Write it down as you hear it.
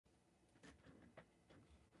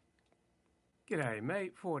G'day,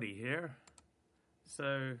 mate. 40 here. So,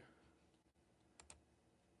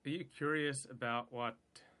 are you curious about what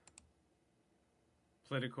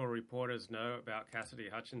political reporters know about Cassidy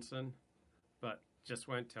Hutchinson, but just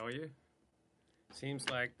won't tell you? Seems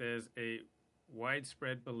like there's a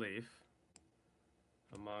widespread belief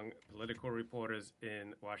among political reporters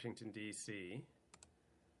in Washington, D.C.,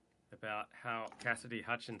 about how Cassidy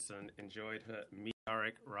Hutchinson enjoyed her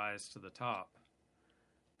meteoric rise to the top,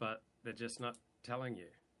 but they're just not telling you.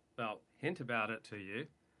 They'll hint about it to you,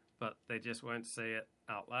 but they just won't say it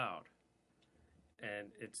out loud. And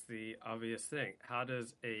it's the obvious thing. How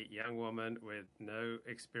does a young woman with no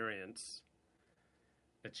experience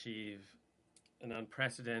achieve an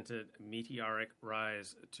unprecedented meteoric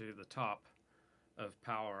rise to the top of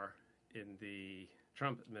power in the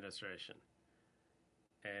Trump administration?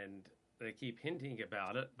 And they keep hinting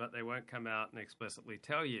about it, but they won't come out and explicitly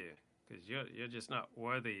tell you, because you're just not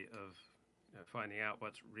worthy of finding out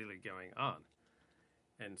what's really going on.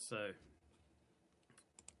 And so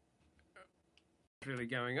what's really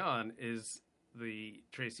going on is the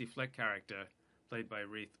Tracy Flick character, played by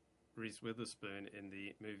Reese Witherspoon in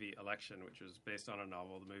the movie Election, which was based on a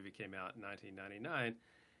novel. The movie came out in 1999.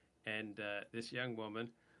 And this young woman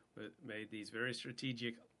made these very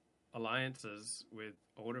strategic alliances with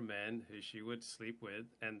older men who she would sleep with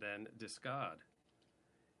and then discard.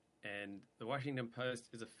 And the Washington Post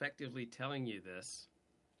is effectively telling you this,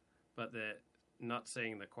 but they're not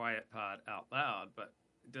saying the quiet part out loud. But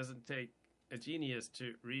it doesn't take a genius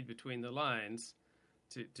to read between the lines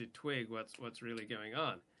to twig what's really going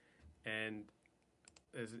on. And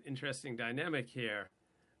there's an interesting dynamic here.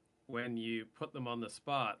 When you put them on the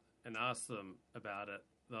spot and ask them about it,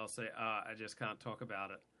 they'll say, I just can't talk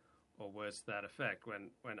about it, or words to that effect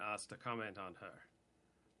when asked to comment on her.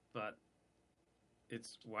 But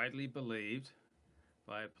it's widely believed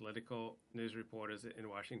by political news reporters in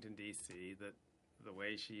Washington, D.C., that the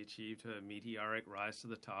way she achieved her meteoric rise to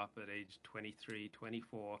the top at age 23,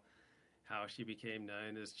 24, how she became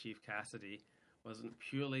known as Chief Cassidy, wasn't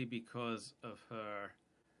purely because of her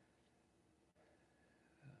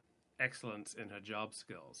excellence in her job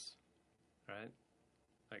skills, right?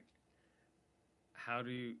 Like, how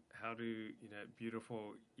do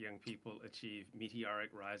beautiful young people achieve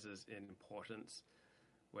meteoric rises in importance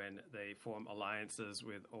when they form alliances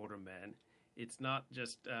with older men? It's not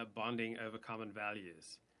just bonding over common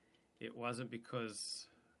values. It wasn't because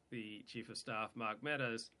the Chief of Staff, Mark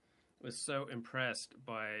Meadows, was so impressed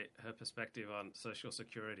by her perspective on Social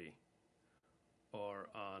Security or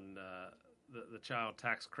on the child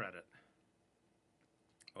tax credit,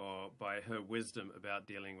 or by her wisdom about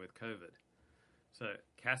dealing with COVID. So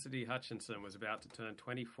Cassidy Hutchinson was about to turn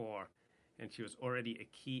 24, and she was already a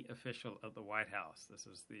key official at the White House. This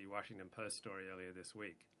was the Washington Post story earlier this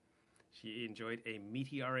week. She enjoyed a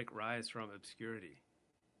meteoric rise from obscurity.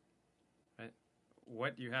 Right?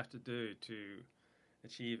 What do you have to do to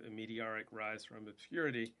achieve a meteoric rise from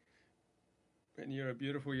obscurity when you're a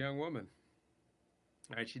beautiful young woman?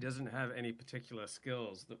 Right? She doesn't have any particular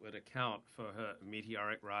skills that would account for her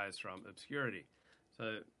meteoric rise from obscurity.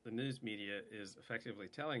 So the news media is effectively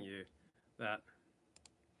telling you that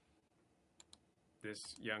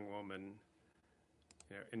this young woman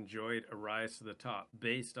enjoyed a rise to the top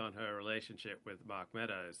based on her relationship with Mark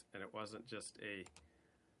Meadows, and it wasn't just a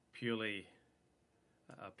purely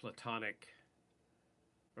platonic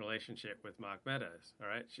relationship with Mark Meadows. All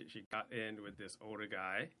right, she got in with this older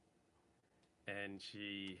guy, and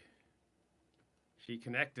she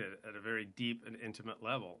connected at a very deep and intimate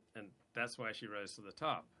level, and that's why she rose to the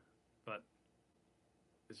top. But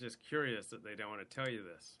it's just curious that they don't want to tell you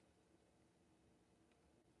this.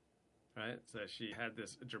 Right? So she had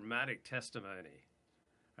this dramatic testimony.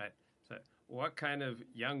 Right? So what kind of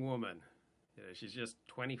young woman, she's just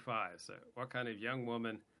 25, so what kind of young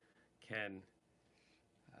woman can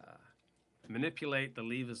manipulate the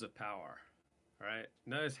levers of power, right?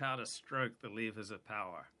 Knows how to stroke the levers of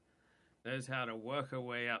power, knows how to work her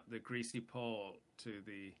way up the greasy pole to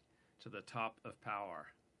the top of power,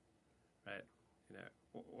 right?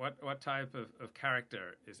 What type of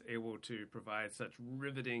character is able to provide such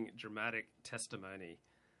riveting, dramatic testimony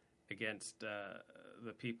against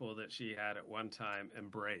the people that she had at one time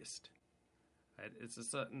embraced? Right? It's a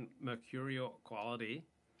certain mercurial quality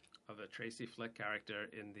of a Tracy Flick character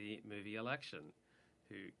in the movie Election,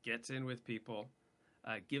 who gets in with people,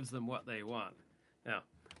 gives them what they want. Now,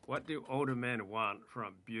 what do older men want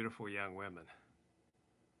from beautiful young women?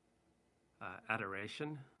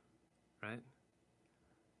 Adoration, right?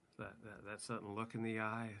 That certain look in the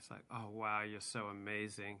eye. It's like, oh, wow, you're so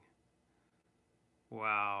amazing.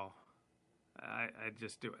 Wow, I'd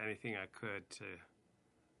just do anything I could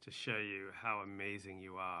to show you how amazing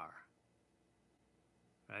you are.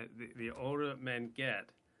 Right? The older men get,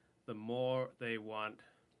 the more they want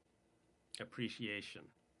appreciation.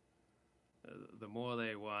 The more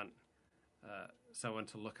they want someone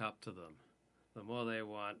to look up to them. The more they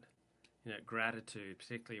want, gratitude,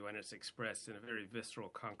 particularly when it's expressed in a very visceral,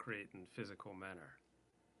 concrete, and physical manner.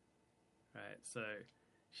 Right? So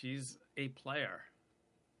she's a player.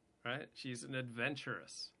 Right? She's an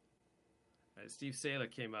adventuress. Right? Steve Sailer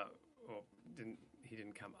came up, or he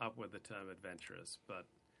didn't come up with the term adventurous, but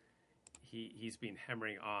he's been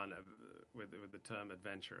hammering on with the term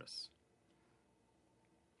adventurous.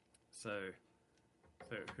 So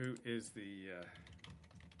who is the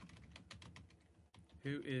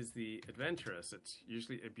adventurous? It's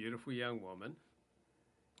usually a beautiful young woman,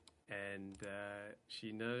 and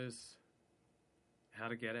she knows how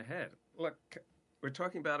to get ahead. Look, we're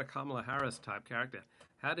talking about a Kamala Harris type character.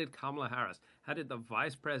 How did the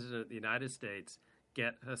Vice President of the United States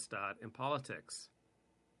get her start in politics?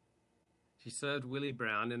 She served Willie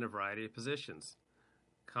Brown in a variety of positions.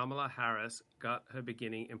 Kamala Harris got her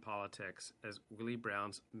beginning in politics as Willie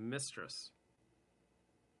Brown's mistress.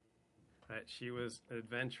 Right? She was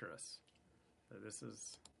adventurous. So this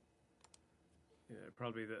is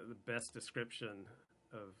probably the best description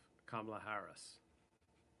of Kamala Harris.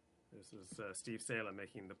 This is Steve Sailer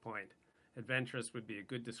making the point. Adventurous would be a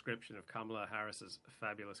good description of Kamala Harris's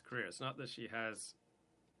fabulous career. It's not that she has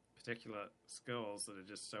particular skills that are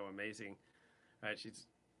just so amazing. Right? She's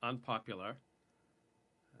unpopular.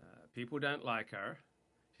 People don't like her.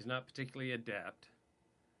 She's not particularly adept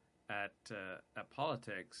at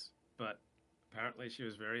politics, but apparently she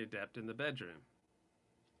was very adept in the bedroom.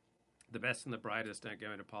 The best and the brightest don't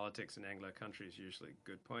go into politics in Anglo countries usually.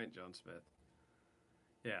 Good point, John Smith.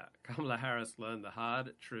 Yeah, Kamala Harris learned the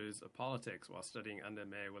hard truths of politics while studying under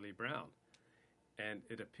Mayor Willie Brown. And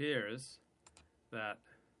it appears that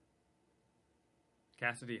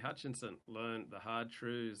Cassidy Hutchinson learned the hard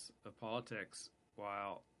truths of politics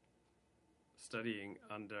while studying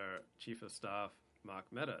under Chief of Staff Mark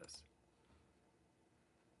Meadows.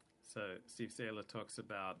 So Steve Sailer talks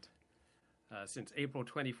about, since April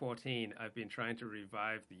 2014, I've been trying to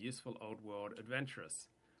revive the useful old world adventuress,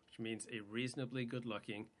 which means a reasonably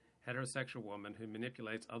good-looking heterosexual woman who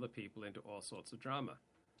manipulates other people into all sorts of drama.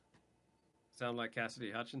 Sound like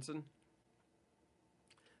Cassidy Hutchinson?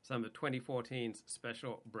 Some of 2014's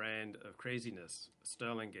special brand of craziness,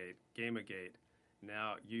 Sterlinggate, Gamergate,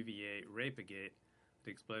 now UVA Rapergate,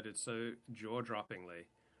 that exploded so jaw-droppingly,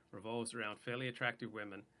 revolves around fairly attractive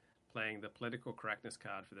women playing the political correctness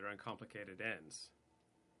card for their own complicated ends.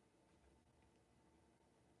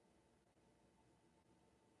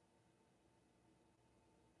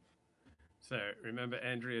 So remember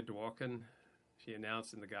Andrea Dworkin? She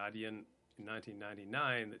announced in The Guardian in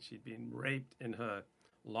 1999 that she'd been raped in her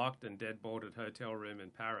locked and dead-boarded hotel room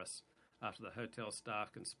in Paris after the hotel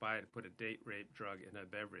staff conspired to put a date rape drug in her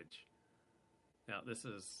beverage. Now, this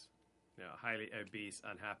is a highly obese,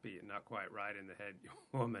 unhappy, and not quite right in the head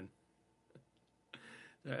woman.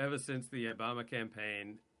 So ever since the Obama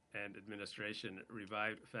campaign and administration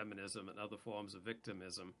revived feminism and other forms of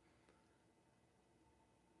victimism.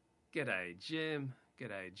 G'day, Jim.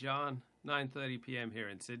 G'day, John. 9:30 p.m. here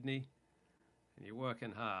in Sydney. And you're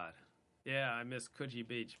working hard. Yeah, I miss Coogee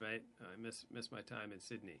Beach, mate. I miss my time in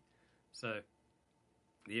Sydney. So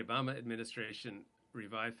the Obama administration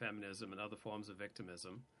revived feminism and other forms of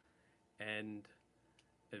victimism, and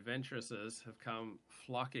adventuresses have come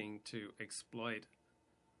flocking to exploit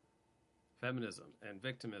feminism and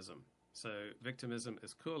victimism. So victimism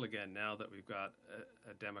is cool again now that we've got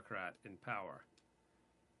a Democrat in power.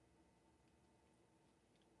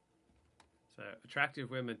 So attractive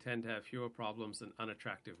women tend to have fewer problems than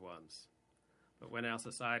unattractive ones. But when our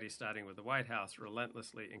society, starting with the White House,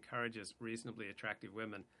 relentlessly encourages reasonably attractive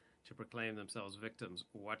women to proclaim themselves victims,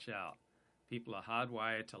 watch out. People are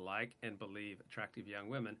hardwired to like and believe attractive young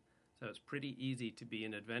women, so it's pretty easy to be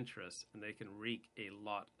an adventuress, and they can wreak a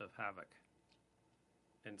lot of havoc.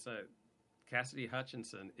 And so Cassidy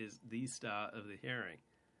Hutchinson is the star of the hearing.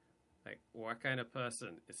 Like, what kind of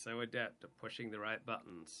person is so adept at pushing the right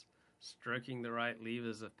buttons, stroking the right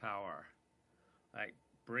levers of power, like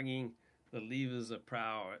bringing the levers of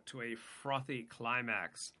power to a frothy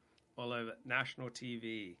climax all over national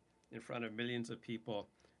TV in front of millions of people,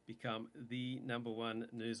 become the number one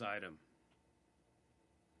news item.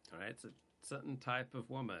 All right, it's a certain type of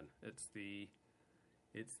woman. It's the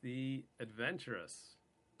adventurous.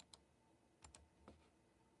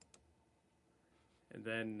 And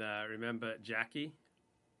then remember Jackie?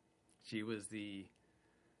 She was the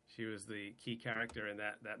She was the key character in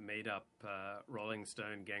that made-up Rolling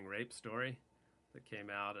Stone gang rape story that came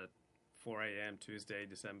out at 4 a.m. Tuesday,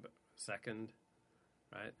 December 2nd,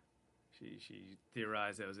 right? She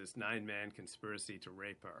theorized there was this 9-man conspiracy to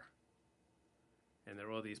rape her. And there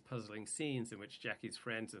are all these puzzling scenes in which Jackie's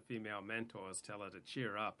friends and female mentors tell her to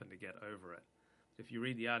cheer up and to get over it. If you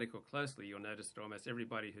read the article closely, you'll notice that almost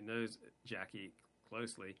everybody who knows Jackie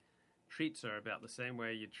closely treats her about the same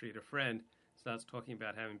way you'd treat a friend, starts talking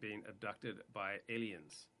about having been abducted by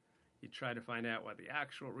aliens. You try to find out what the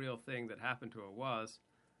actual real thing that happened to her was,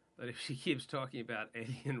 but if she keeps talking about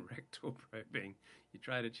alien rectal probing, you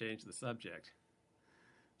try to change the subject.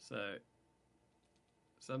 So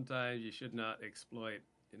sometimes you should not exploit,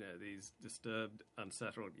 these disturbed,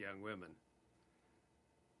 unsettled young women.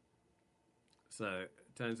 So it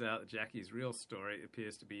turns out that Jackie's real story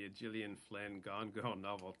appears to be a Gillian Flynn Gone Girl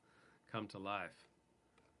novel come to life.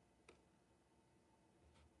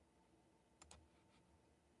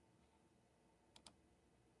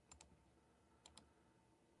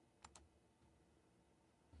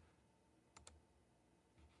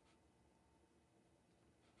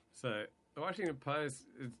 So the Washington Post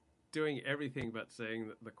is doing everything but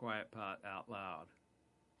saying the quiet part out loud.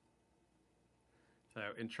 So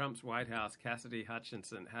in Trump's White House, Cassidy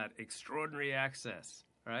Hutchinson had extraordinary access,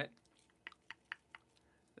 right?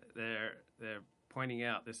 They're pointing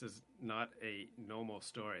out this is not a normal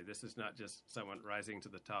story. This is not just someone rising to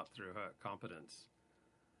the top through her competence,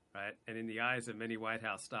 right? And in the eyes of many White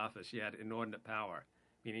House staffers, she had inordinate power,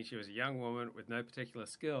 meaning she was a young woman with no particular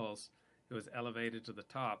skills who was elevated to the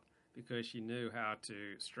top because she knew how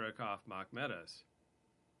to stroke off Mark Meadows.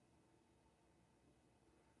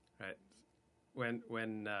 Right?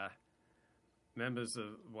 When members of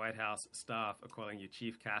White House staff are calling you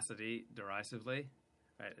Chief Cassidy derisively,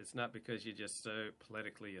 right, it's not because you're just so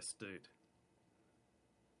politically astute.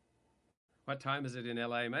 What time is it in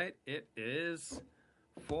LA, mate? It is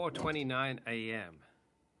 4:29 a.m.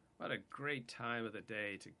 What a great time of the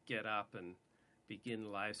day to get up and begin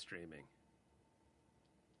live streaming.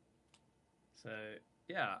 So,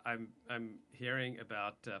 yeah, I'm hearing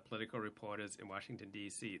about political reporters in Washington,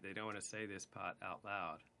 D.C. They don't want to say this part out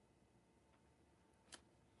loud.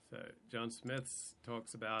 So, John Smith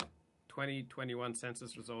talks about 2021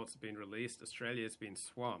 census results have been released. Australia's been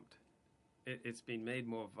swamped. It's been made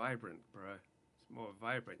more vibrant, bro. It's more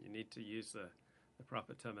vibrant. You need to use the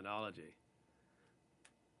proper terminology.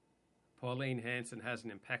 Pauline Hanson has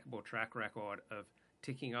an impeccable track record of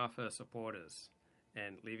ticking off her supporters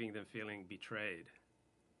and leaving them feeling betrayed.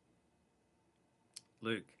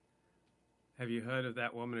 Luke, have you heard of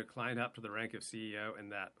that woman who climbed up to the rank of CEO in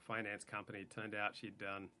that finance company? Turned out she'd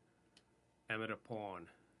done amateur porn.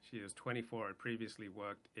 She was 24 and previously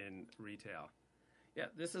worked in retail. Yeah,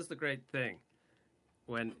 this is the great thing.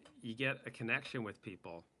 When you get a connection with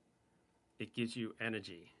people, it gives you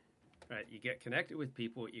energy. Right? You get connected with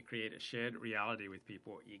people, you create a shared reality with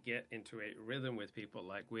people, you get into a rhythm with people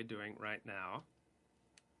like we're doing right now.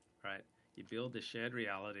 Right? You build a shared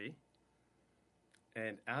reality,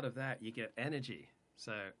 and out of that, you get energy.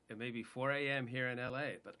 So it may be 4 a.m. here in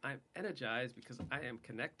LA, but I'm energized because I am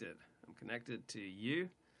connected. I'm connected to you,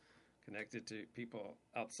 connected to people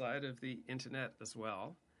outside of the internet as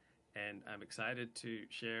well, and I'm excited to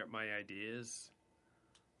share my ideas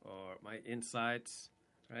or my insights,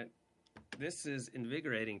 right? This is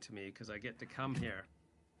invigorating to me because I get to come here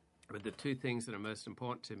with the two things that are most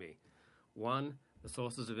important to me. One, the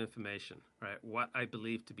sources of information, right? What I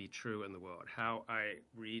believe to be true in the world, how I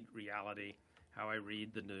read reality, how I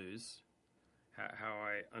read the news, how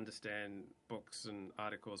I understand books and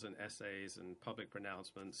articles and essays and public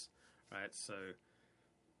pronouncements, right? So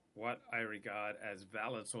what I regard as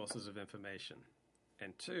valid sources of information.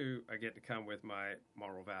 And two, I get to come with my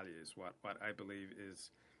moral values, what I believe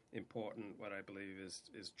is important, what I believe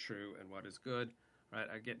is true and what is good, right?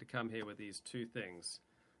 I get to come here with these two things,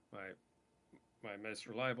 my most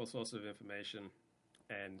reliable source of information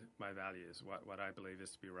and my values, what I believe is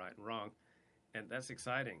to be right and wrong. And that's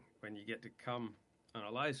exciting when you get to come on a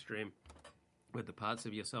live stream with the parts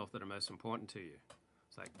of yourself that are most important to you.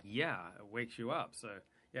 It's like, yeah, it wakes you up. So,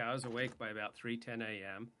 yeah, I was awake by about 3:10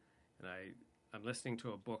 a.m., and I'm listening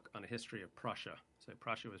to a book on a history of Prussia. So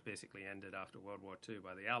Prussia was basically ended after World War II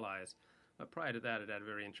by the Allies. But prior to that, it had a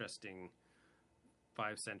very interesting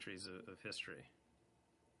 5 centuries of history.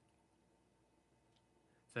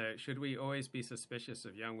 So should we always be suspicious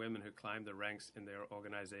of young women who climb the ranks in their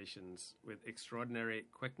organizations with extraordinary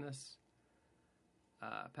quickness?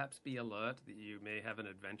 Perhaps be alert that you may have an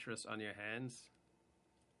adventuress on your hands.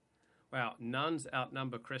 Wow, nuns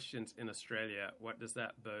outnumber Christians in Australia. What does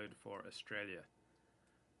that bode for Australia?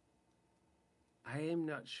 I am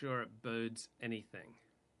not sure it bodes anything.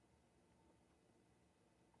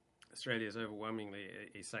 Australia is overwhelmingly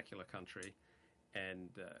a secular country, and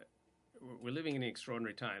we're living in an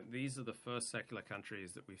extraordinary time. These are the first secular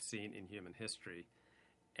countries that we've seen in human history,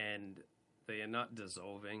 and they are not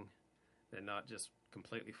dissolving. They're not just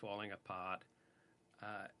completely falling apart.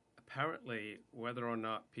 Apparently, whether or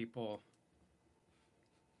not people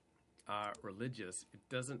are religious, it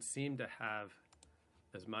doesn't seem to have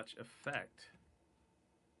as much effect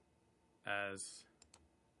as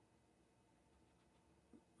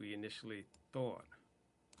we initially thought.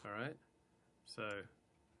 All right? So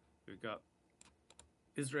we've got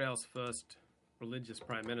Israel's first religious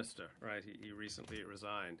prime minister, right? He recently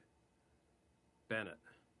resigned, Bennett.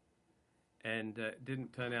 And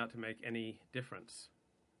didn't turn out to make any difference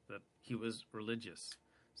that he was religious.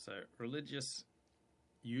 So religious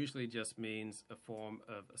usually just means a form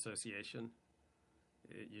of association.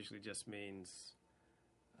 It usually just means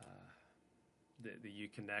that you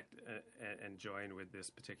connect and join with this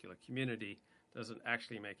particular community. Doesn't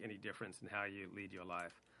actually make any difference in how you lead your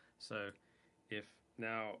life. So if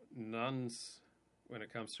now nuns, when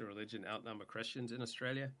it comes to religion, outnumber Christians in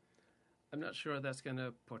Australia, I'm not sure that's going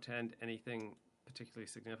to portend anything particularly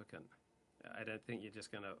significant. I don't think you're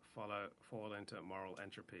just going to fall into moral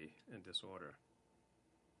entropy and disorder.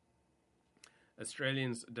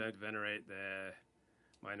 Australians don't venerate their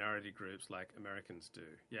minority groups like Americans do.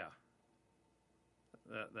 Yeah,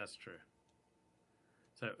 that's true.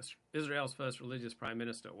 So Israel's first religious prime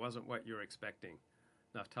minister wasn't what you're expecting.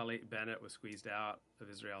 Naftali Bennett was squeezed out of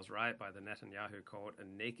Israel's right by the Netanyahu court a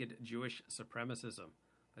naked Jewish supremacism.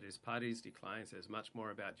 But his party's decline says much more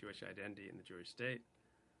about Jewish identity in the Jewish state.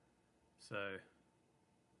 So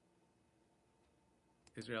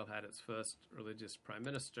Israel had its first religious prime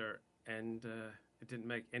minister, and it didn't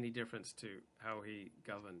make any difference to how he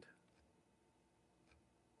governed.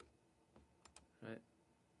 Right?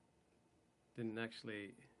 Didn't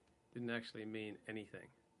actually mean anything.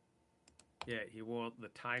 Yeah, he wore the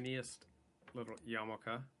tiniest little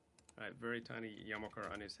yarmulke, right? Very tiny yarmulke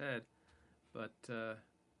on his head, but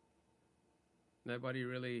nobody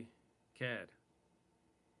really cared.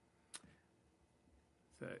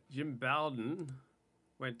 So Jim Bowden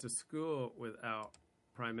went to school with our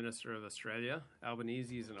Prime Minister of Australia.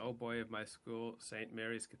 Albanese is an old boy of my school, St.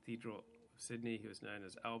 Mary's Cathedral of Sydney. He was known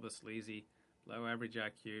as Albus Leasy. Low average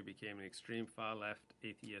IQ, became an extreme far-left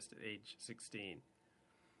atheist at age 16.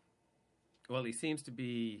 Well, he seems to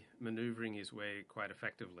be maneuvering his way quite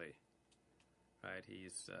effectively. Right?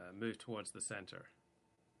 He's moved towards the center.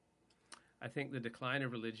 I think the decline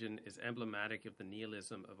of religion is emblematic of the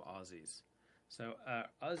nihilism of Aussies. So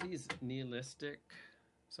Aussies nihilistic?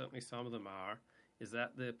 Certainly some of them are. Is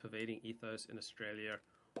that the pervading ethos in Australia,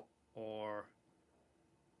 or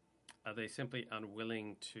are they simply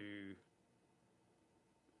unwilling to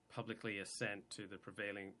publicly assent to the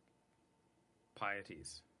prevailing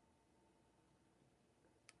pieties?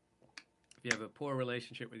 If you have a poor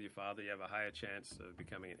relationship with your father, you have a higher chance of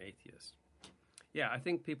becoming an atheist. Yeah, I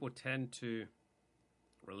think people tend to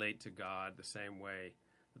relate to God the same way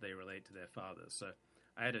that they relate to their fathers. So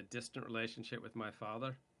I had a distant relationship with my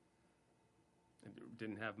father. I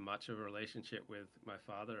didn't have much of a relationship with my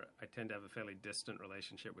father. I tend to have a fairly distant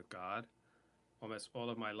relationship with God. Almost all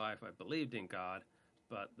of my life I believed in God,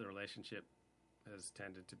 but the relationship has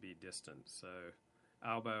tended to be distant. So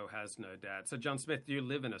Albo has no dad. So John Smith, do you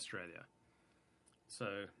live in Australia?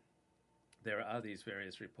 So there are these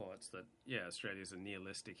various reports that, yeah, Australia is a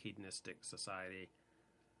nihilistic, hedonistic society.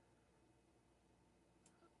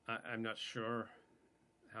 I'm not sure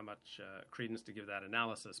how much credence to give that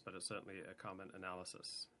analysis, but it's certainly a common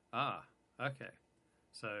analysis. Ah, okay.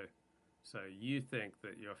 So you think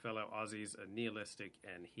that your fellow Aussies are nihilistic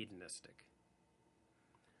and hedonistic.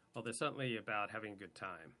 Well, they're certainly about having a good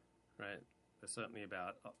time, right? They're certainly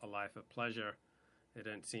about a life of pleasure. They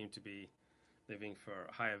don't seem to be living for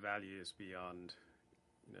higher values beyond,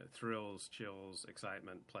 thrills, chills,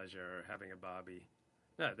 excitement, pleasure, having a barbie.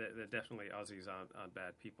 No, they're definitely Aussies aren't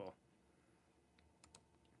bad people.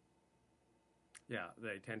 Yeah,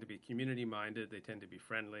 they tend to be community-minded. They tend to be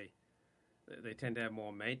friendly. They tend to have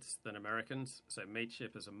more mates than Americans. So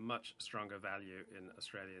mateship is a much stronger value in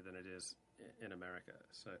Australia than it is in America.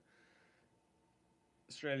 So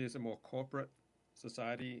Australia is a more corporate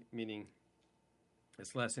society, meaning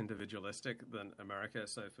it's less individualistic than America.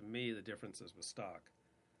 So for me, the differences were stark.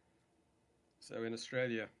 So in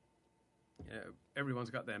Australia, everyone's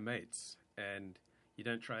got their mates, and you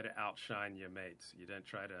don't try to outshine your mates. You don't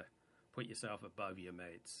try to put yourself above your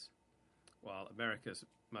mates. While America's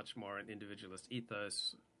much more an individualist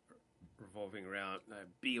ethos revolving around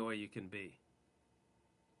be all you can be.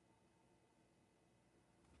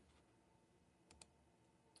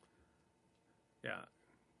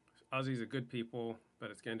 Aussies are good people,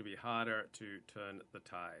 but it's going to be harder to turn the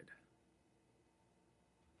tide.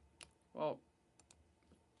 Well,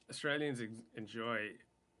 Australians enjoy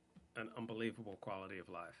an unbelievable quality of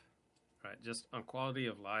life, right? Just on quality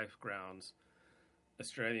of life grounds,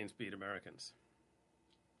 Australians beat Americans.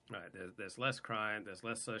 Right, there's less crime, there's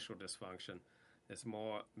less social dysfunction, there's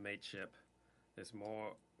more mateship, there's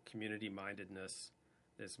more community mindedness,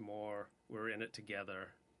 there's more we're in it together,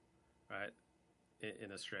 right?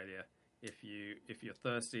 In Australia, if you're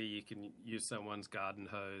thirsty, you can use someone's garden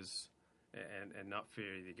hose and not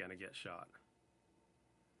fear you're going to get shot.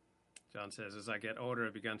 John says, as I get older,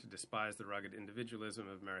 I've begun to despise the rugged individualism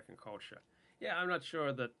of American culture. Yeah, I'm not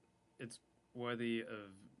sure that it's worthy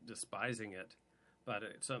of despising it, but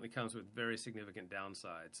it certainly comes with very significant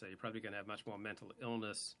downsides. So you're probably going to have much more mental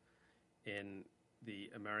illness in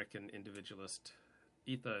the American individualist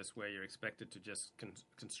ethos, where you're expected to just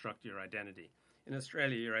construct your identity. In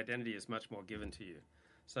Australia, your identity is much more given to you.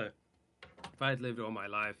 So if I had lived all my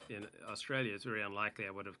life in Australia, it's very unlikely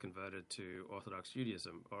I would have converted to Orthodox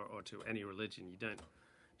Judaism or to any religion. You don't,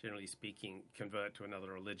 generally speaking, convert to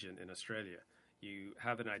another religion in Australia. You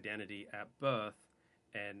have an identity at birth,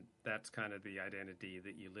 and that's kind of the identity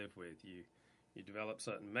that you live with. You develop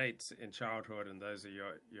certain mates in childhood, and those are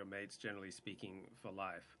your mates, generally speaking, for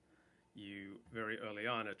life. You very early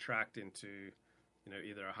on attract into,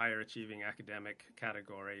 either a higher achieving academic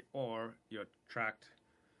category, or you're tracked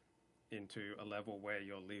into a level where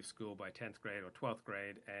you'll leave school by 10th grade or 12th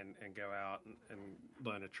grade and go out and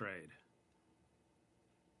learn a trade.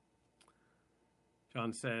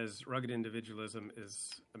 John says, rugged individualism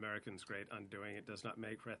is Americans' great undoing. It does not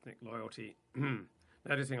make for ethnic loyalty.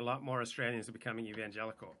 Noticing a lot more Australians are becoming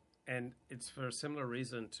evangelical. And it's for a similar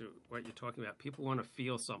reason to what you're talking about. People want to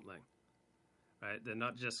feel something, right? They're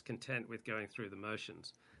not just content with going through the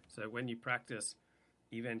motions. So when you practice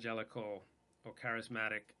evangelical or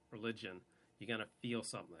charismatic religion, you're going to feel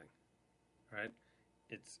something, right?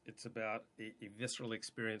 It's about a visceral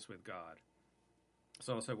experience with God. It's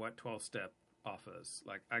also what 12-step offers.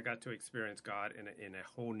 Like, I got to experience God in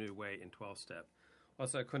a whole new way in 12-step.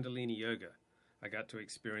 Also, Kundalini Yoga. I got to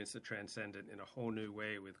experience the transcendent in a whole new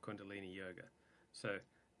way with Kundalini Yoga. So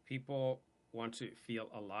people want to feel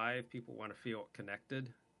alive. People want to feel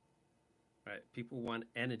connected, right? People want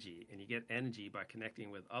energy, and you get energy by connecting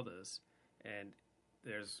with others. And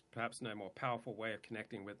there's perhaps no more powerful way of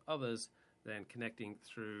connecting with others than connecting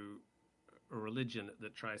through a religion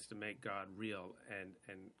that tries to make God real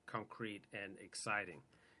and concrete and exciting.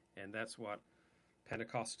 And that's what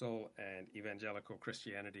Pentecostal and evangelical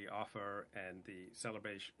Christianity offer, and the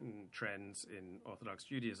celebration trends in Orthodox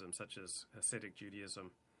Judaism, such as Hasidic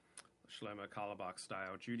Judaism, Shlomo Carlebach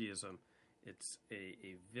style Judaism. It's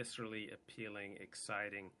a viscerally appealing,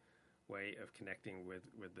 exciting way of connecting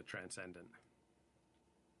with the transcendent.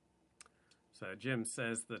 So Jim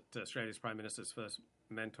says that Australia's Prime Minister's first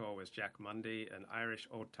mentor was Jack Mundy, an Irish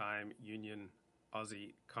old-time Union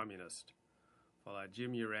Aussie communist. Followed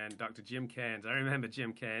Jim Uran, Dr. Jim Cairns. I remember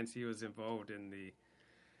Jim Cairns. He was involved in the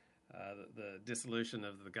dissolution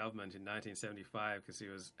of the government in 1975 because he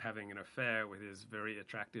was having an affair with his very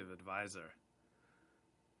attractive advisor.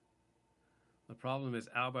 The problem is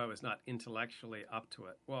Albo is not intellectually up to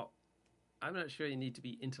it. Well, I'm not sure you need to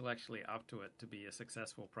be intellectually up to it to be a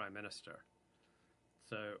successful prime minister.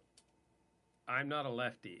 So I'm not a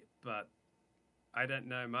lefty, but I don't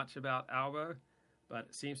know much about Albo, but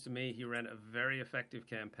it seems to me he ran a very effective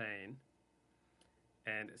campaign,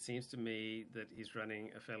 and it seems to me that he's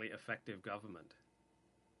running a fairly effective government.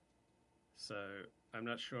 So I'm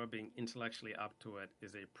not sure being intellectually up to it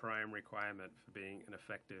is a prime requirement for being an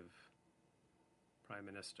effective prime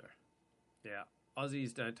minister. Yeah,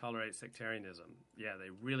 Aussies don't tolerate sectarianism. Yeah, they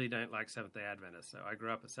really don't like Seventh-day Adventists. So I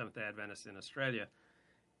grew up a Seventh-day Adventist in Australia,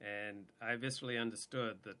 and I viscerally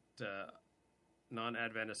understood that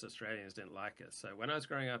non-Adventist Australians didn't like us. So when I was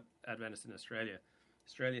growing up Adventist in Australia,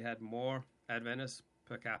 Australia had more Adventists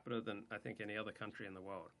per capita than I think any other country in the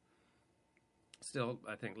world. Still,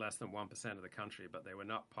 I think less than 1% of the country, but they were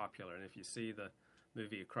not popular. And if you see the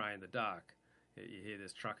movie A Cry in the Dark, you hear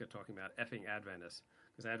this trucker talking about effing Adventists,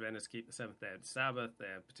 because Adventists keep the Seventh-day Sabbath. They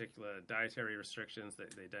have particular dietary restrictions.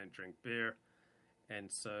 They don't drink beer.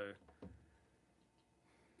 And so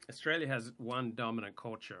Australia has one dominant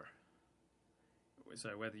culture.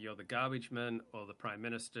 So whether you're the garbage man or the prime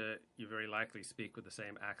minister, you very likely speak with the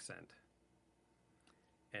same accent.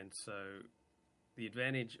 And so the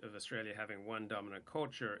advantage of Australia having one dominant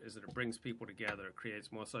culture is that it brings people together. It creates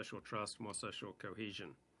more social trust, more social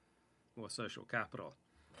cohesion, more social capital.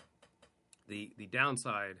 The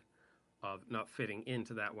downside of not fitting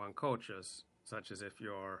into that one culture, such as if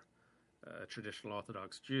you're a traditional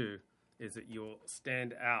Orthodox Jew is that you'll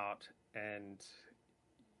stand out and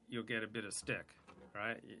you'll get a bit of stick,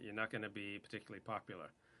 right? You're not going to be particularly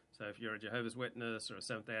popular. So if you're a Jehovah's Witness or a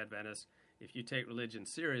Seventh-day Adventist, if you take religion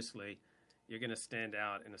seriously, you're going to stand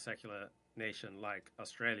out in a secular nation like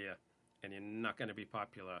Australia, and you're not going to be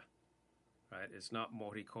popular, right? It's not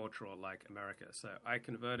multicultural like America. So I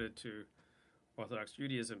converted to Orthodox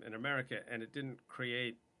Judaism in America, and it didn't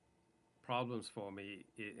create problems for me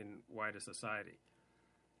in wider society.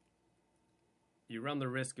 You run the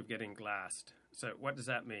risk of getting glassed. So what does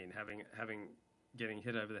that mean? Getting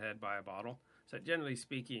hit over the head by a bottle? So generally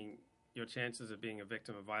speaking, your chances of being a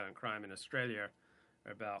victim of violent crime in Australia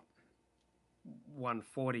are about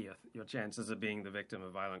 1/40th your chances of being the victim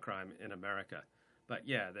of violent crime in America. But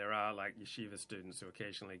yeah, there are like yeshiva students who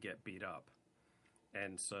occasionally get beat up.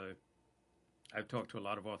 And so I've talked to a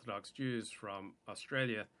lot of Orthodox Jews from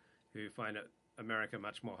Australia who find America a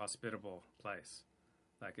much more hospitable place.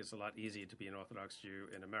 Like it's a lot easier to be an Orthodox Jew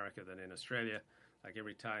in America than in Australia. Like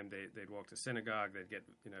every time they'd walk to synagogue, they'd get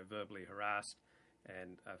verbally harassed.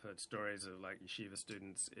 And I've heard stories of like yeshiva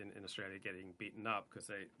students in Australia getting beaten up because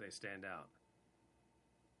they stand out.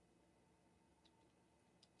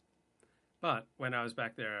 But when I was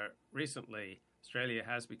back there recently, Australia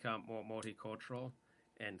has become more multicultural,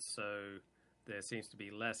 and so there seems to be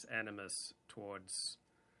less animus towards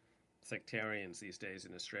sectarians these days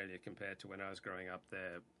in Australia compared to when I was growing up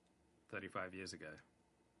there 35 years ago.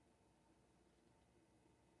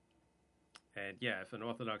 And yeah, if an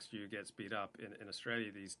Orthodox Jew gets beat up in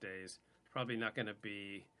Australia these days, it's probably not going to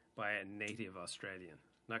be by a native Australian,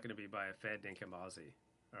 not going to be by a fair dinkum Aussie,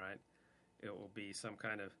 all right? It will be some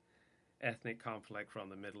kind of ethnic conflict from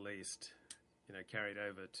the Middle East, carried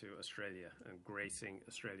over to Australia and gracing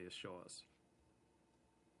Australia's shores.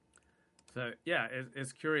 So yeah,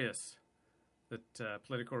 it's curious that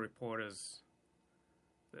political reporters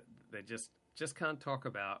they just can't talk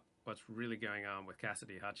about what's really going on with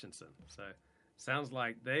Cassidy Hutchinson. So sounds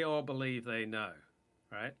like they all believe they know,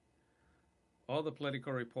 right? All the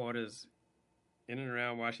political reporters in and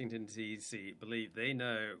around Washington, D.C. believe they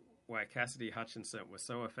know why Cassidy Hutchinson was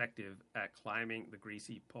so effective at climbing the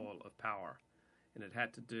greasy pole of power. And it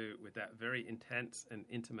had to do with that very intense and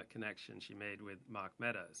intimate connection she made with Mark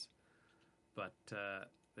Meadows. But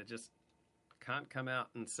they just can't come out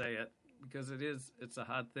and say it because it's a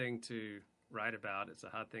hard thing to write about. It's a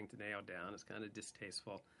hard thing to nail down. It's kind of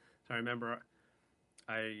distasteful. So I remember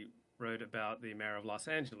I wrote about the mayor of Los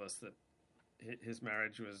Angeles, that his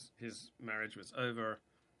marriage was over,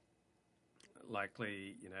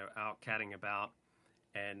 likely, out catting about,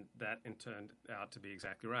 and that turned out to be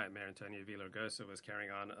exactly right. Mayor Antonio Villaraigosa was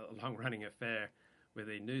carrying on a long-running affair with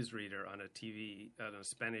a newsreader on a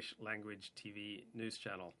Spanish language TV news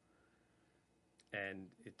channel. And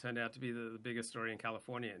it turned out to be the biggest story in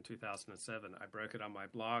California in 2007. I broke it on my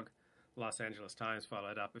blog. Los Angeles Times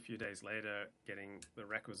followed up a few days later, getting the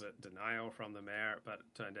requisite denial from the mayor, but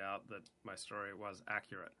it turned out that my story was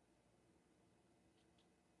accurate.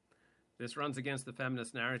 This runs against the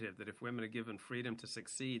feminist narrative that if women are given freedom to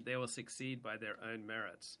succeed, they will succeed by their own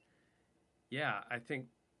merits. Yeah, I think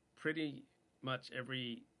pretty much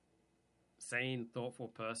every sane, thoughtful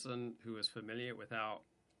person who is familiar with how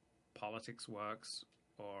politics works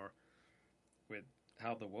or with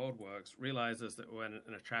how the world works realizes that when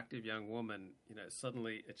an attractive young woman,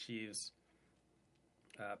 suddenly achieves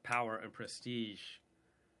power and prestige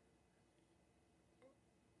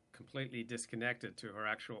completely disconnected to her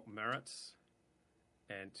actual merits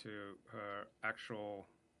and to her actual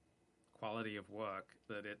quality of work,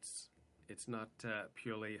 that it's not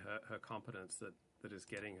purely her competence that is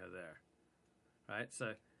getting her there, right?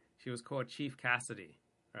 So she was called Chief Cassidy,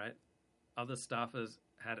 right? Other staffers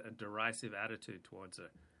had a derisive attitude towards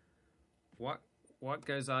her. What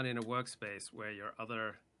goes on in a workspace where your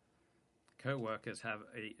other co-workers have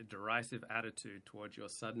a derisive attitude towards your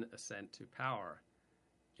sudden ascent to power?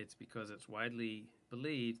 It's because it's widely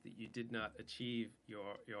believed that you did not achieve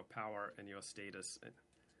your power and your status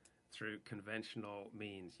through conventional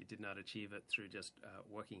means. You did not achieve it through just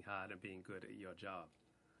working hard and being good at your job,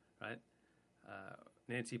 right?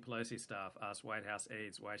 Nancy Pelosi staff asked White House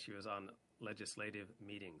aides why she was on legislative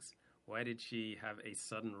meetings. Why did she have a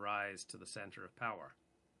sudden rise to the center of power?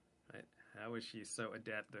 Right? How was she so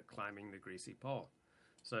adept at climbing the greasy pole?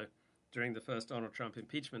 So during the first Donald Trump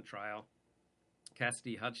impeachment trial,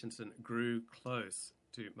 Cassidy Hutchinson grew close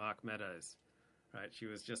to Mark Meadows. Right? She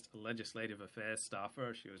was just a legislative affairs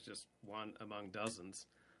staffer. She was just one among dozens,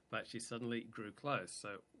 but she suddenly grew close.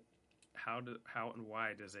 So how and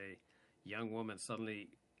why does a young woman suddenly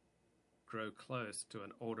grow close to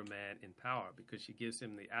an older man in power because she gives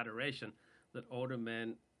him the adoration that older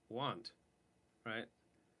men want, right?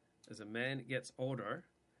 As a man gets older,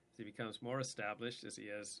 as he becomes more established, as he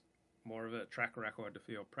has more of a track record to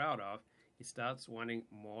feel proud of, he starts wanting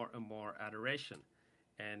more and more adoration.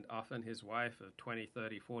 And often his wife of 20,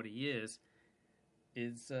 30, 40 years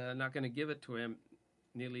is not going to give it to him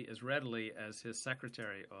nearly as readily as his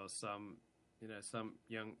secretary or some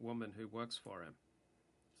young woman who works for him.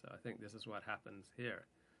 So I think this is what happens here.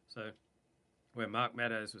 So where Mark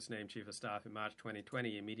Meadows was named Chief of Staff in March 2020,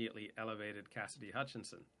 he immediately elevated Cassidy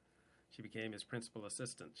Hutchinson. She became his principal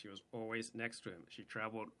assistant. She was always next to him. She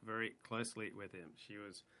traveled very closely with him. She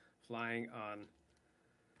was flying on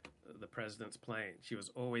the president's plane. She was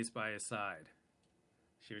always by his side.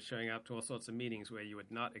 She was showing up to all sorts of meetings where you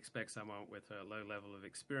would not expect someone with her low level of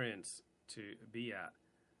experience to be at.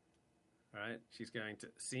 Right? She's going to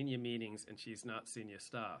senior meetings and she's not senior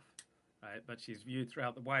staff. Right? But she's viewed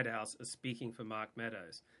throughout the White House as speaking for Mark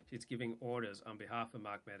Meadows. She's giving orders on behalf of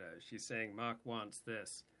Mark Meadows. She's saying, Mark wants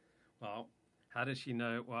this. Well, how does she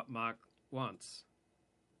know what Mark wants?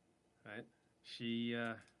 Right? She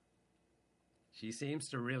seems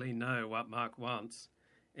to really know what Mark wants,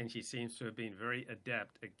 and she seems to have been very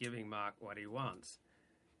adept at giving Mark what he wants.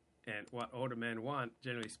 And what older men want,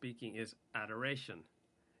 generally speaking, is adoration.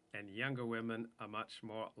 And younger women are much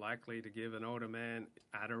more likely to give an older man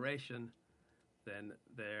adoration than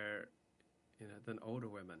than older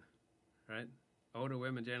women, right? Older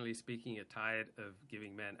women, generally speaking, are tired of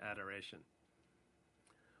giving men adoration.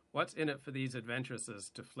 What's in it for these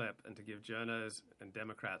adventuresses to flip and to give journos and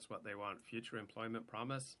Democrats what they want? Future employment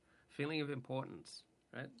promise, feeling of importance,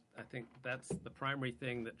 right? I think that's the primary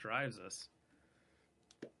thing that drives us,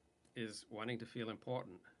 is wanting to feel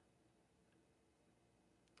important.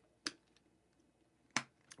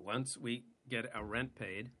 Once we get our rent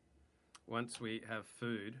paid, once we have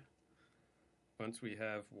food, once we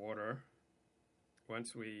have water,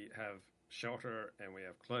 once we have shelter and we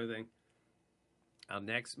have clothing, our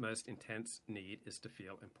next most intense need is to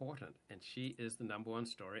feel important. And she is the number one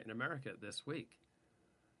story in America this week.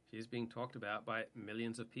 She is being talked about by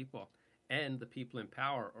millions of people, and the people in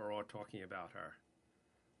power are all talking about her.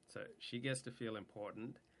 So she gets to feel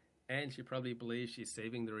important, and she probably believes she's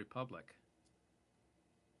saving the republic.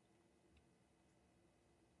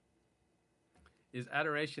 Is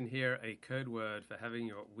adoration here a code word for having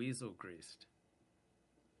your weasel greased?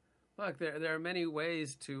 Look, there are many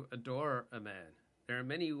ways to adore a man. There are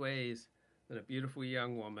many ways that a beautiful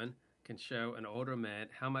young woman can show an older man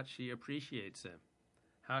how much she appreciates him,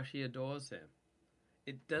 how she adores him.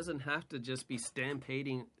 It doesn't have to just be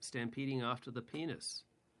stampeding after the penis.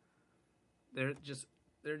 There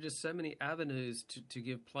are just so many avenues to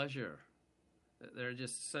give pleasure. There are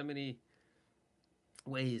just so many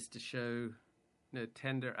ways to show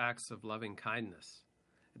tender acts of loving kindness.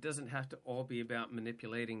 It doesn't have to all be about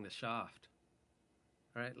manipulating the shaft.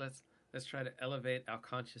 All right, let's try to elevate our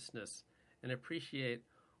consciousness and appreciate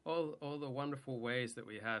all the wonderful ways that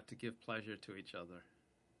we have to give pleasure to each other.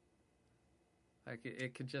 Like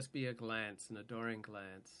it could just be a glance, an adoring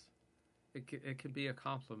glance. It could be a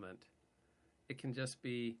compliment. It can just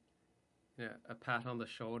be a pat on the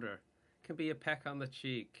shoulder. It can be a peck on the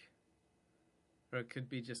cheek. Or it could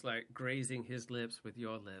be just like grazing his lips with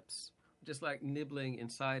your lips. Just like nibbling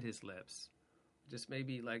inside his lips. Just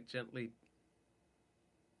maybe like gently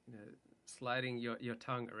sliding your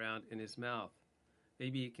tongue around in his mouth.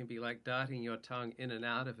 Maybe it can be like darting your tongue in and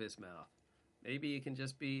out of his mouth. Maybe it can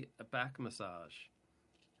just be a back massage.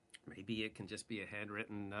 Maybe it can just be a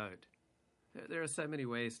handwritten note. There are so many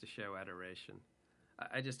ways to show adoration.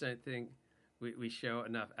 I just don't think we show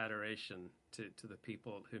enough adoration to the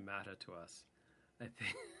people who matter to us. I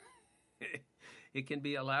think it can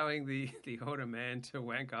be allowing the older man to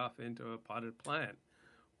wank off into a potted plant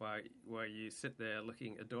while you sit there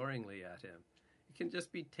looking adoringly at him. It can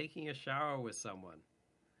just be taking a shower with someone.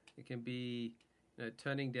 It can be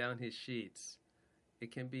turning down his sheets.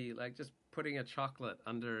 It can be like just putting a chocolate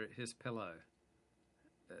under his pillow.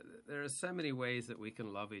 There are so many ways that we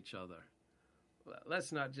can love each other.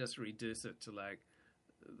 Let's not just reduce it to like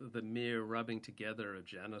the mere rubbing together of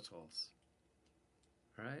genitals.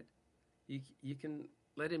 Right? You can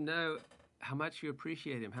let him know how much you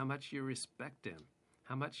appreciate him, how much you respect him,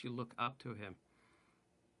 how much you look up to him.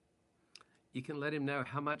 You can let him know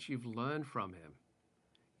how much you've learned from him.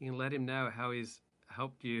 You can let him know how he's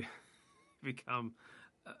helped you become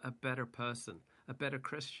a better person, a better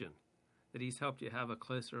Christian, that he's helped you have a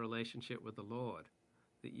closer relationship with the Lord,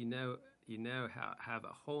 that you know how have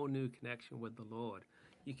a whole new connection with the Lord.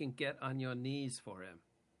 You can get on your knees for him,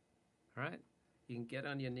 right? You can get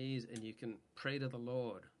on your knees and you can pray to the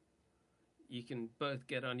Lord. You can both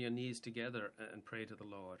get on your knees together and pray to the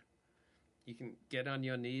Lord. You can get on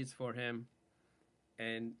your knees for him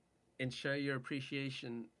and show your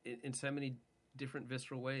appreciation in so many different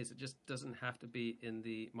visceral ways. It just doesn't have to be in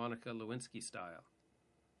the Monica Lewinsky style,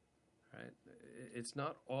 right? It's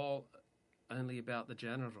not all only about the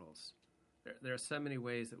genitals. There are so many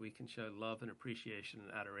ways that we can show love and appreciation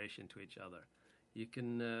and adoration to each other. You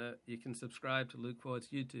can subscribe to Luke Ford's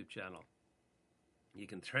YouTube channel. You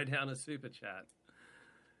can throw down a super chat.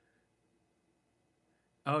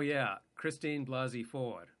 Oh yeah, Christine Blasey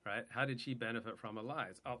Ford, right? How did she benefit from her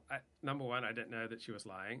lies? Number one, I didn't know that she was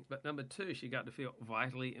lying. But number two, she got to feel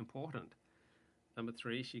vitally important. Number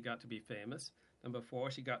three, she got to be famous. Number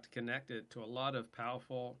four, she got to connect it to a lot of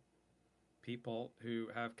powerful people who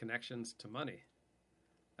have connections to money.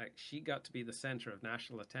 Like, she got to be the center of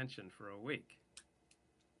national attention for a week.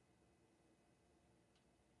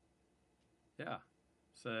 Yeah.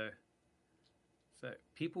 So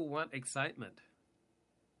people want excitement.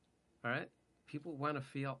 All right? People want to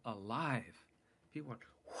feel alive. People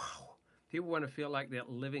want to feel like they're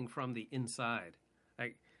living from the inside.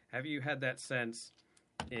 Like, have you had that sense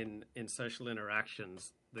in social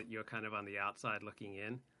interactions that you're kind of on the outside looking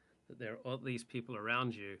in? That there are all these people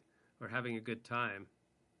around you who are having a good time,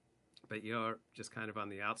 but you're just kind of on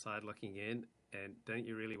the outside looking in, and don't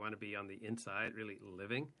you really want to be on the inside, really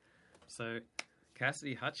living? So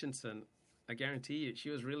Cassidy Hutchinson, I guarantee you, she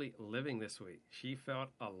was really living this week. She felt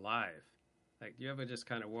alive. Like, do you ever just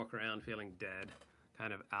kind of walk around feeling dead,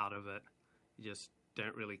 kind of out of it? You just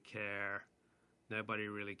don't really care. Nobody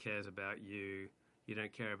really cares about you. You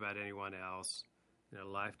don't care about anyone else. You know,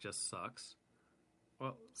 life just sucks.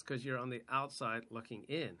 Well, it's because you're on the outside looking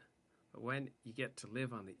in. But when you get to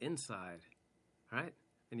live on the inside, right,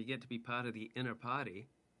 and you get to be part of the inner party,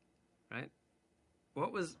 right?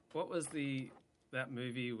 What was that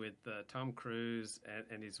movie with Tom Cruise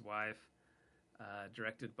and his wife,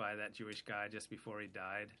 directed by that Jewish guy just before he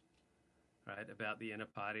died, right? About the inner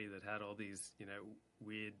party that had all these,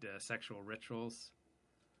 weird sexual rituals.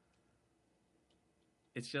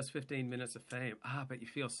 It's just 15 minutes of fame. But you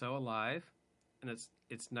feel so alive, and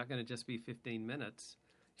it's not going to just be 15 minutes.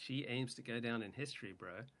 She aims to go down in history,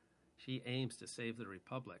 bro. She aims to save the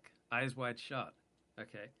Republic. Eyes wide shut.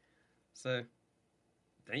 Okay, so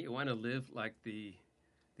don't you want to live like the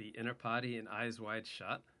inner party in Eyes Wide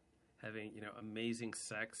Shut, having amazing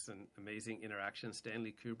sex and amazing interaction?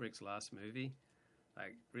 Stanley Kubrick's last movie,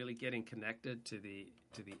 like really getting connected to the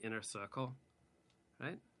inner circle,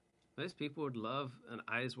 right? Most people would love an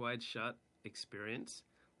Eyes Wide Shut experience.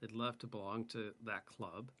 They'd love to belong to that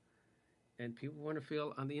club, and people want to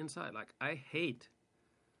feel on the inside. Like, I hate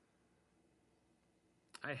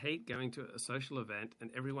going to a social event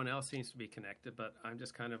and everyone else seems to be connected, but I'm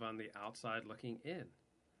just kind of on the outside looking in.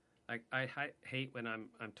 Like, I hate when I'm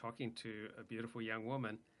talking to a beautiful young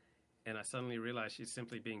woman and I suddenly realize she's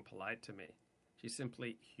simply being polite to me. She's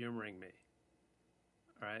simply humoring me.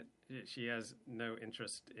 All right? She has no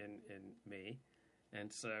interest in me.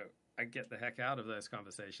 And so I get the heck out of those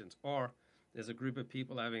conversations. Or there's a group of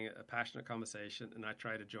people having a passionate conversation and I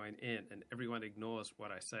try to join in and everyone ignores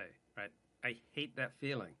what I say, right? I hate that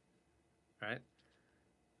feeling, right?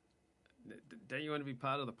 Don't you want to be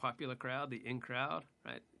part of the popular crowd, the in crowd,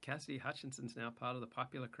 right? Cassidy Hutchinson's now part of the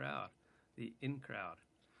popular crowd, the in crowd.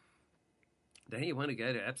 Don't you want to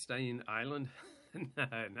go to Epstein Island? No.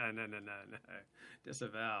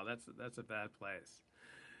 Disavow. That's a bad place.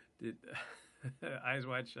 Eyes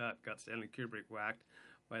Wide Shut got Stanley Kubrick whacked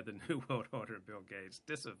by the New World Order of Bill Gates.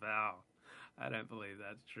 Disavow. I don't believe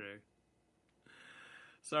that's true.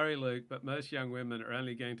 Sorry, Luke, but most young women are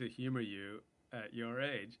only going to humor you at your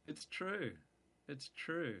age. It's true. It's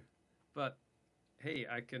true. But hey,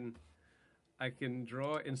 I can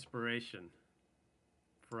draw inspiration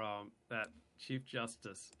from that Chief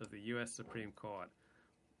Justice of the U.S. Supreme Court,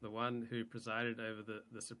 the one who presided over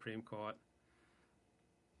the Supreme Court,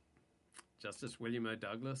 Justice William O.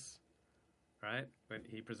 Douglas, right? When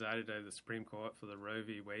he presided over the Supreme Court for the Roe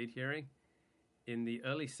v. Wade hearing. In the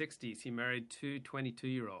early 60s, he married two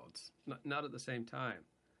 22-year-olds, not at the same time.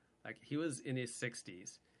 Like, he was in his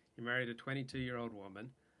 60s. He married a 22-year-old woman,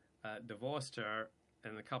 divorced her,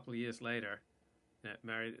 and a couple of years later,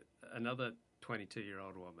 married another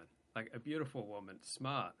 22-year-old woman. Like, a beautiful woman,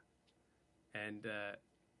 smart. And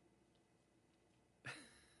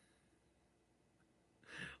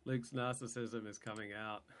Luke's narcissism is coming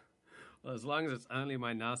out. Well, as long as it's only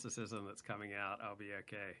my narcissism that's coming out, I'll be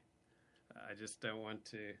okay. I just don't want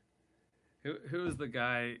to... Who was the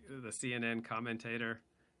guy, the CNN commentator,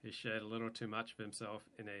 who shared a little too much of himself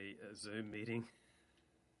in a Zoom meeting?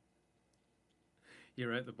 he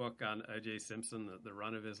wrote the book on O.J. Simpson, the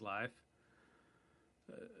run of his life.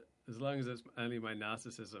 As long as it's only my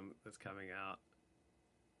narcissism that's coming out.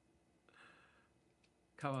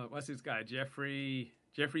 Come on, what's this guy? Jeffrey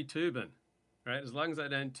Toobin, right? As long as I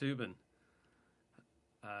don't Toobin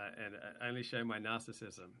and I only show my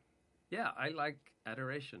narcissism. Yeah, I like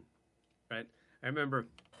adoration, right? I remember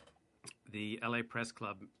the LA Press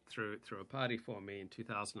Club threw a party for me in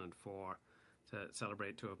 2004 to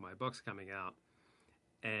celebrate 2 of my books coming out.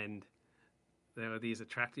 And there were these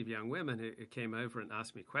attractive young women who came over and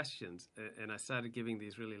asked me questions. And I started giving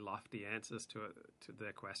these really lofty answers to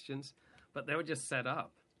their questions. But they were just set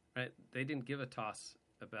up, right? They didn't give a toss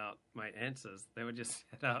about my answers. They were just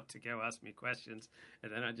set up to go ask me questions.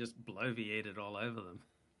 And then I just bloviated all over them.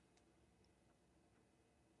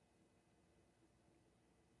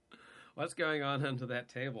 What's going on under that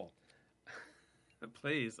table?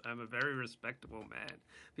 Please, I'm a very respectable man.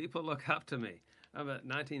 People look up to me. I'm a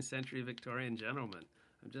 19th century Victorian gentleman.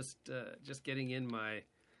 I'm just getting in my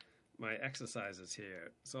exercises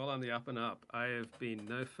here. It's all on the up and up. I have been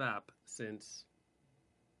no fap since,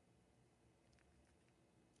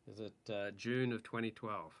 June of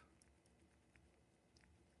 2012.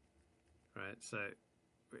 Right, so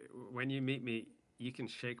when you meet me, you can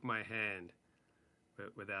shake my hand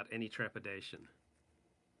without any trepidation.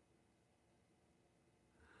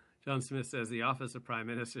 John Smith says the office of Prime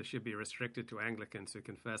Minister should be restricted to Anglicans who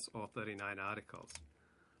confess all 39 articles.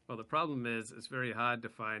 Well, the problem is it's very hard to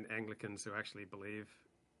find Anglicans who actually believe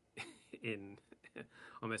in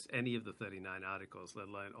almost any of the 39 articles, let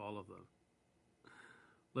alone all of them.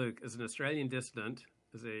 Luke, as an Australian dissident,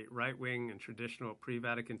 as a right-wing and traditional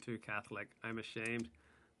pre-Vatican II Catholic, I'm ashamed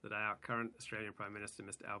that our current Australian Prime Minister,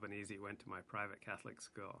 Mr. Albanese, went to my private Catholic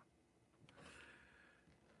school.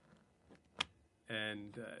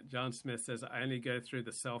 And John Smith says, I only go through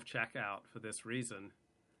the self-checkout for this reason,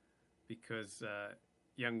 because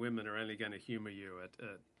young women are only going to humor you at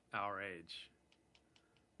our age.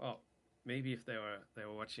 Well, maybe if they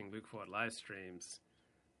were watching Luke Ford live streams,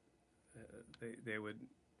 they would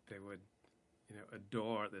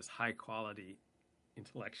adore this high-quality,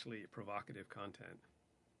 intellectually provocative content.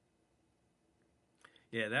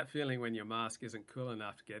 Yeah, that feeling when your mask isn't cool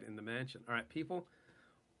enough to get in the mansion. All right, people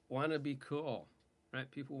want to be cool,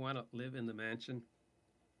 right? People want to live in the mansion.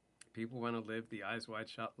 People want to live the eyes wide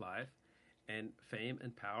shut life. And fame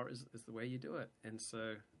and power is the way you do it. And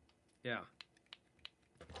so, yeah,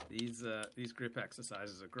 these grip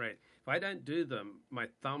exercises are great. If I don't do them, my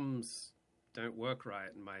thumbs don't work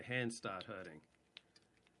right and my hands start hurting.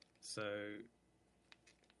 So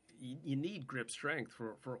you need grip strength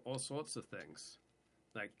for all sorts of things.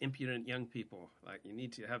 Like impudent young people, like you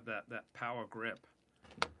need to have that power grip.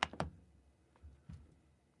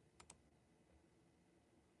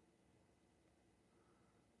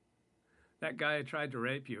 That guy who tried to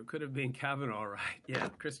rape you, it could have been Kavanaugh, right? Yeah,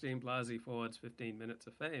 Christine Blasey Ford's 15 Minutes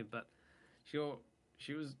of Fame, but she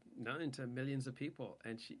was known to millions of people,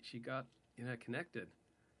 and she got connected.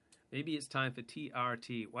 Maybe it's time for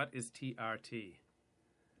TRT. What is TRT?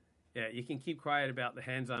 Yeah, you can keep quiet about the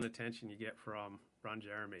hands-on attention you get from Ron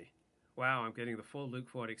Jeremy. Wow, I'm getting the full Luke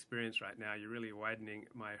Ford experience right now. You're really widening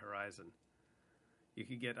my horizon. You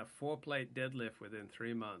could get a 4-plate deadlift within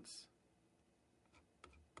 3 months.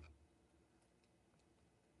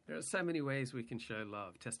 There are so many ways we can show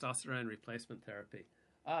love. Testosterone replacement therapy.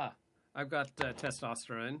 I've got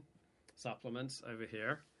testosterone supplements over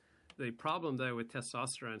here. The problem, though, with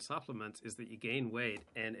testosterone supplements is that you gain weight,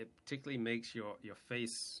 and it particularly makes your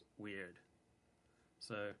face weird.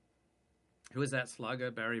 So, who was that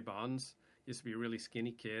slugger, Barry Bonds? Used to be a really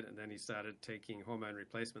skinny kid, and then he started taking hormone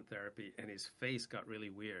replacement therapy, and his face got really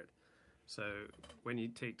weird. So, when you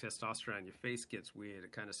take testosterone, your face gets weird.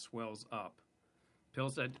 It kind of swells up.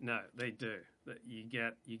 Pills, no, they do. You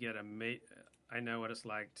get a mate. I know what it's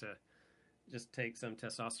like to just take some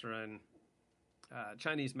testosterone,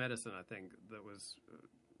 Chinese medicine, I think, that was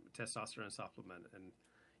testosterone supplement. And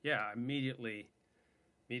yeah, I immediately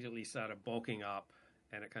started bulking up,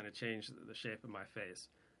 and it kind of changed the shape of my face.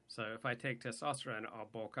 So if I take testosterone, I'll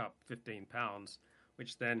bulk up 15 pounds,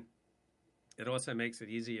 which then it also makes it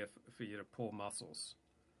easier for you to pull muscles.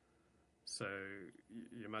 So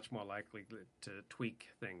you're much more likely to tweak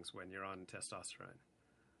things when you're on testosterone.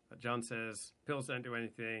 But John says, pills don't do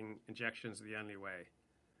anything, injections are the only way.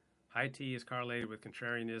 High T is correlated with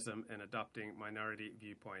contrarianism, and adopting minority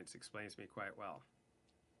viewpoints explains me quite well.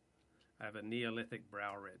 I have a Neolithic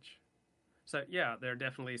brow ridge. So yeah, there are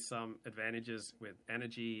definitely some advantages with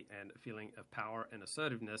energy and a feeling of power and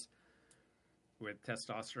assertiveness with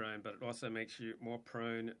testosterone, but it also makes you more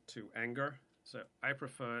prone to anger So I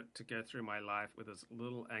prefer to go through my life with as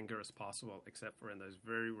little anger as possible, except for in those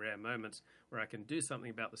very rare moments where I can do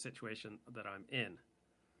something about the situation that I'm in.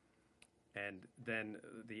 And then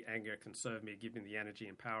the anger can serve me, give me the energy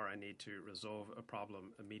and power I need to resolve a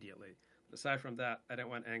problem immediately. But aside from that, I don't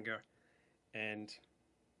want anger, and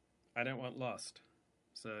I don't want lust.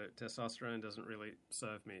 So testosterone doesn't really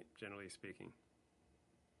serve me, generally speaking.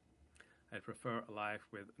 I prefer a life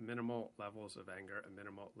with minimal levels of anger and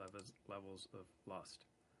minimal levels of lust.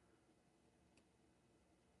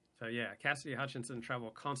 So yeah, Cassidy Hutchinson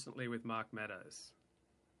traveled constantly with Mark Meadows.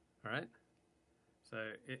 All right? So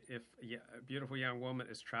if a beautiful young woman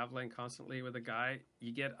is traveling constantly with a guy,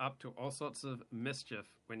 you get up to all sorts of mischief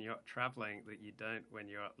when you're traveling that you don't when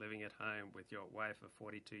you're living at home with your wife of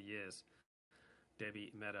 42 years,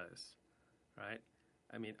 Debbie Meadows, right?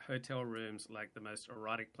 I mean, hotel rooms like the most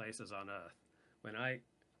erotic places on earth. When I,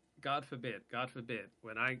 God forbid,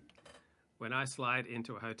 when I slide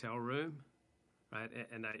into a hotel room, right,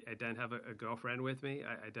 and I don't have a girlfriend with me,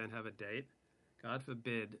 I don't have a date, God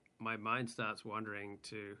forbid, my mind starts wandering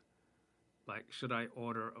to, like, should I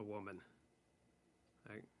order a woman?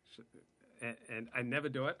 Like, and I never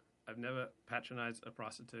do it. I've never patronized a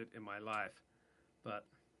prostitute in my life, but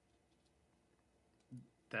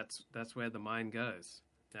that's where the mind goes.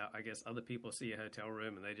 Now, I guess other people see a hotel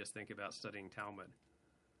room and they just think about studying Talmud.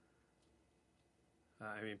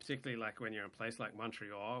 I mean, particularly like when you're in a place like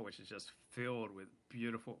Montreal, which is just filled with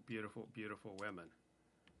beautiful, beautiful, beautiful women.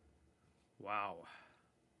 Wow.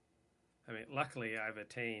 I mean, luckily I've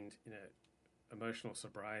attained, emotional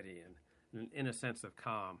sobriety and an inner sense of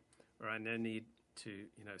calm, where I no need to,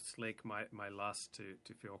 slake my lust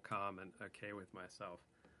to feel calm and okay with myself.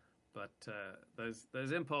 But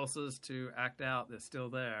those impulses to act out, they're still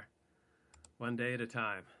there, one day at a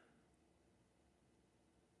time.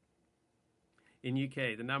 In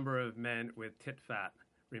UK, the number of men with tit fat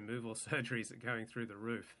removal surgeries are going through the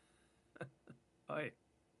roof. Oi.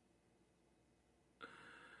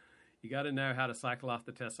 You got to know how to cycle off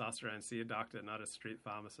the testosterone, see a doctor, not a street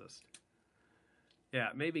pharmacist. Yeah,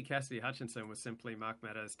 maybe Cassidy Hutchinson was simply Mark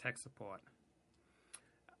Meadows' tech support.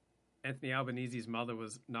 Anthony Albanese's mother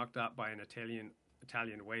was knocked up by an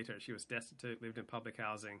Italian waiter. She was destitute, lived in public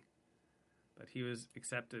housing, but he was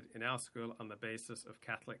accepted in our school on the basis of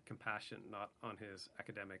Catholic compassion, not on his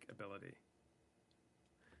academic ability.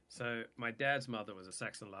 So my dad's mother was a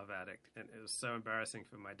sex and love addict, and it was so embarrassing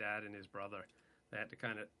for my dad and his brother. They had to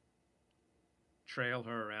kind of trail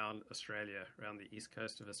her around Australia, around the east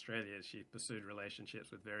coast of Australia, as she pursued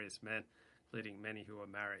relationships with various men, including many who were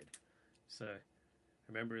married. So I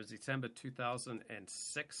remember it was December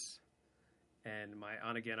 2006, and my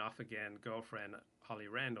on-again, off-again girlfriend, Holly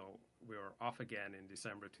Randall, we were off again in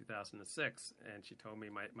December 2006, and she told me,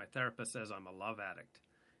 my therapist says I'm a love addict.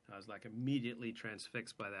 And I was like immediately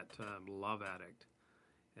transfixed by that term, love addict.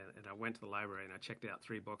 And I went to the library and I checked out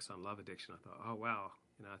 3 books on love addiction. I thought, oh, wow,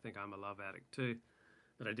 I think I'm a love addict too.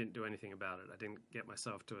 But I didn't do anything about it. I didn't get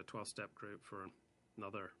myself to a 12-step group for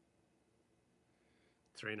another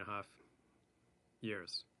 3.5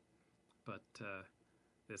 years. But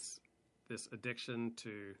this addiction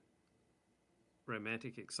to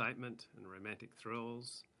romantic excitement and romantic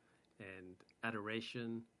thrills and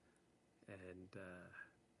adoration and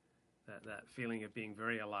that feeling of being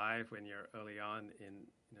very alive when you're early on in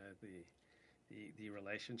the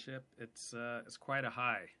relationship, it's quite a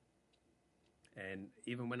high. And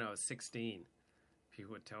even when I was 16,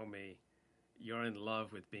 people would tell me, you're in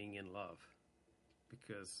love with being in love.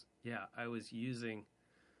 Because, yeah, I was using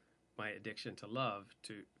my addiction to love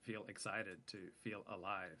to feel excited, to feel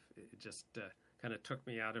alive. It just kind of took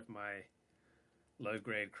me out of my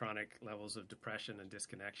low-grade chronic levels of depression and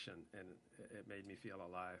disconnection, and it made me feel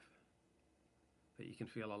alive. But you can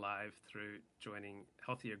feel alive through joining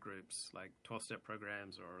healthier groups like 12-step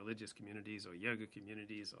programs or religious communities or yoga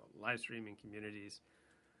communities or live streaming communities.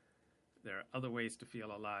 There are other ways to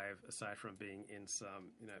feel alive aside from being in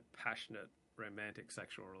some, passionate romantic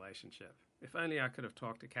sexual relationship. If only I could have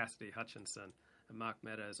talked to Cassidy Hutchinson and Mark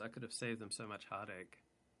Meadows, I could have saved them so much heartache.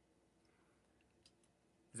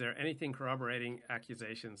 Is there anything corroborating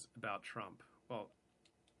accusations about Trump? Well,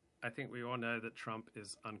 I think we all know that Trump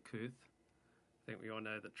is uncouth. I think we all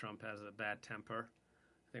know that Trump has a bad temper.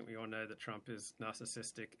 I think we all know that Trump is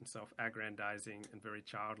narcissistic and self-aggrandizing and very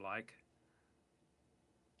childlike.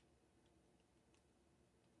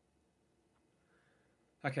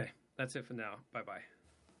 Okay, that's it for now. Bye-bye.